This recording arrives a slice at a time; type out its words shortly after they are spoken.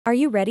Are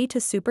you ready to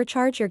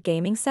supercharge your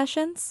gaming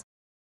sessions?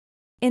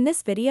 In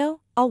this video,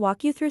 I'll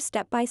walk you through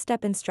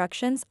step-by-step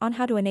instructions on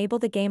how to enable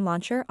the game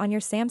launcher on your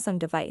Samsung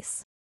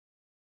device.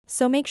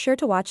 So make sure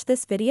to watch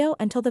this video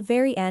until the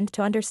very end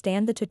to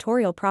understand the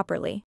tutorial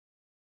properly.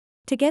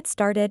 To get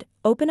started,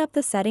 open up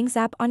the Settings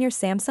app on your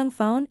Samsung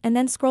phone and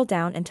then scroll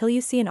down until you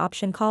see an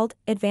option called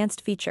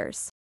Advanced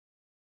Features.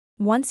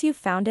 Once you've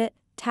found it,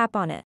 tap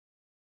on it.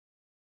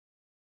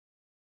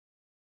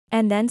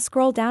 And then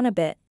scroll down a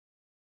bit,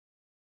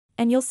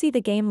 and you'll see the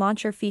Game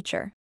Launcher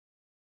feature.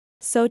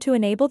 So to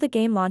enable the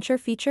Game Launcher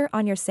feature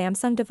on your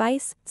Samsung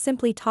device,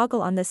 simply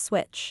toggle on this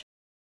switch.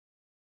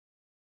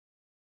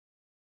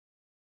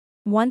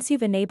 Once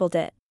you've enabled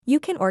it, you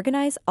can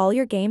organize all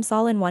your games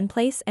all in one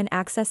place and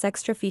access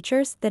extra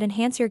features that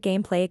enhance your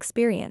gameplay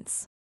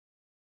experience.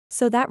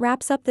 So that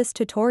wraps up this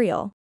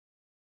tutorial.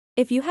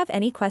 If you have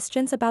any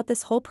questions about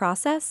this whole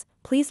process,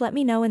 please let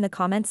me know in the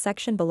comments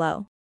section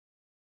below.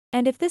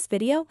 And if this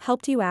video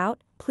helped you out,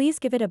 please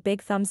give it a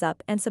big thumbs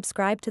up and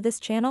subscribe to this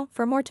channel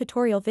for more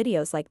tutorial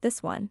videos like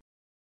this one.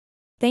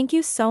 Thank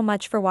you so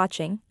much for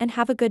watching and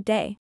have a good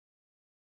day.